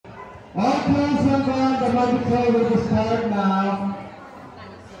Okay, someone, the magic show will start now.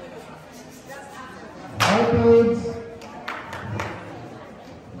 Okay,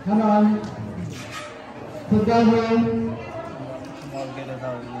 come on. Together.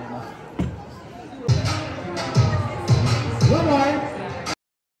 One more.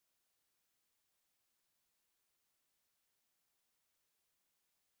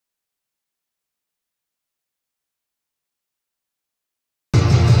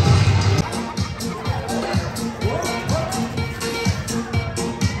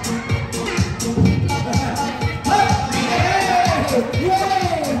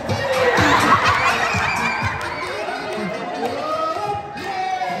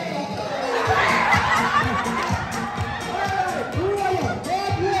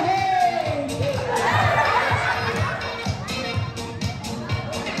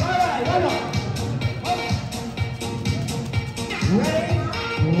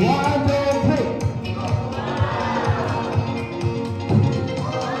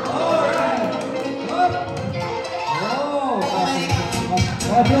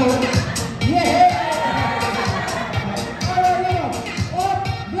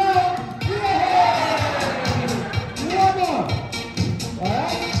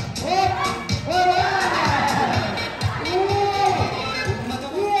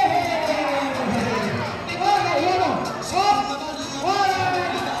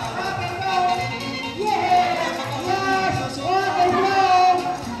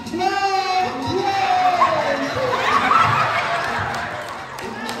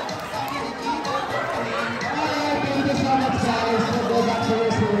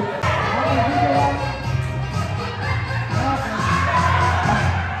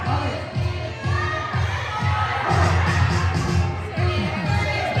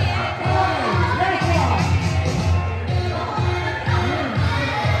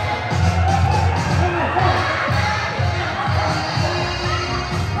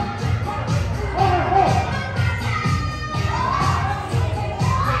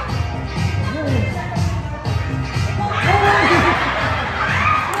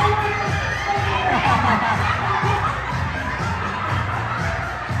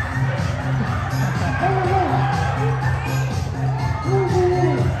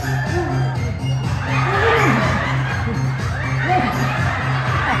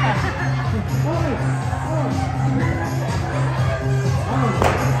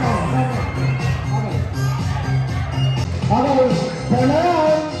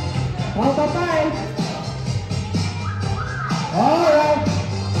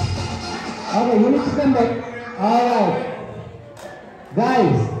 Okay, you need to come back. Alright.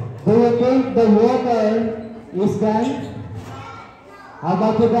 Guys, do you think the water is gone? How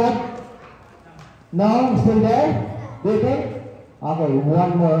about you, Dad? No? Still there? Do you think? Okay,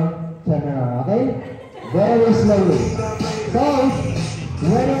 one more turn around, okay? Very slowly. So,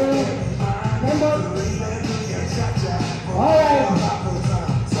 ready? Stand up. Alright.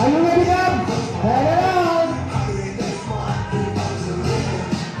 Are you ready, Dad? Turn around.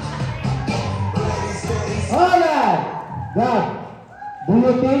 Alright. Dad, do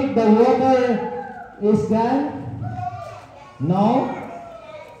you think the water is gone? No?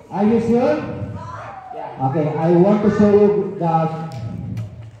 Are you sure? Yeah. Okay, I want to show you that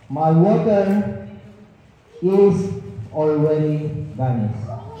my water is already vanished.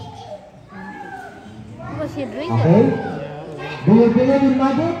 Was he drinking? Okay? Do you believe in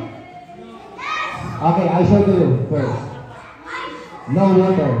magic? Okay, I show you first. No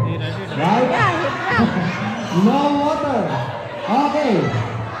water. Right? Yeah, No water. Okay.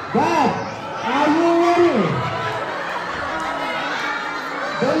 Dad, are you ready?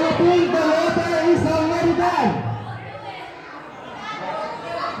 Do you think the water is already done?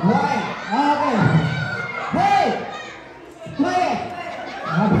 Right. Okay. Hey! Quiet!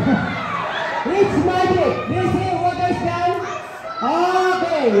 It's magic. Do you see water's done?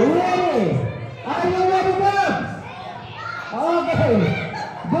 Okay. Ready? Are you ready, Bob? Okay.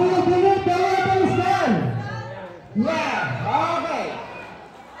 Do you believe the water is done? Yeah. Okay.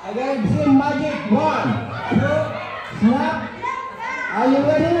 I'm going to see magic. 1, 2, snap. Are you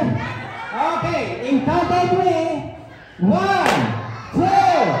ready? Okay, in count of 3. 1, 2,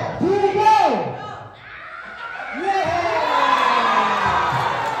 3, go! Yeah!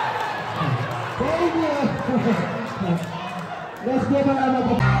 Thank you. Let's give her a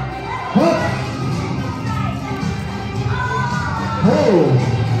look. Hook. Hold.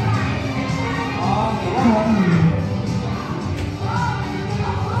 Come on.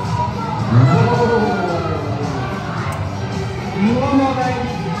 One more time.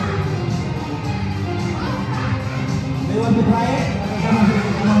 They want to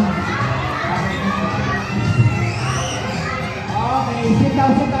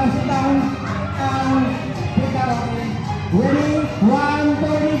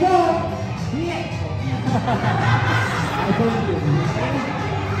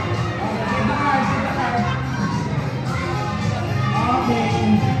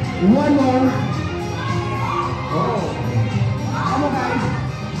One more. Oh. Come on, guys.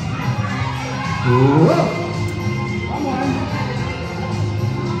 Whoa. Come on.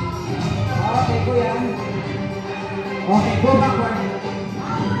 Okay, go yan. Okay, go backward.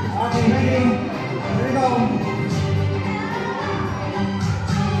 Okay, ready? Here we go.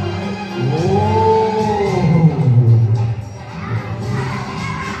 Oh.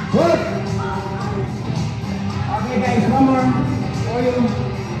 Good. Okay, guys, one more for you.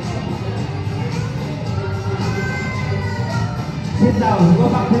 Sit down. Go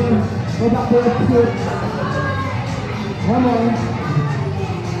back to your seat. One more.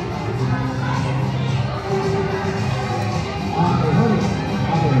 Okay, hold it.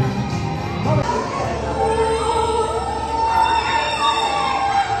 Okay. Hold it.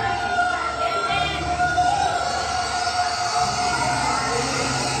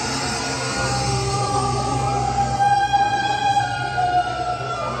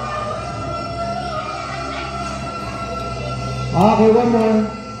 Okay, one more.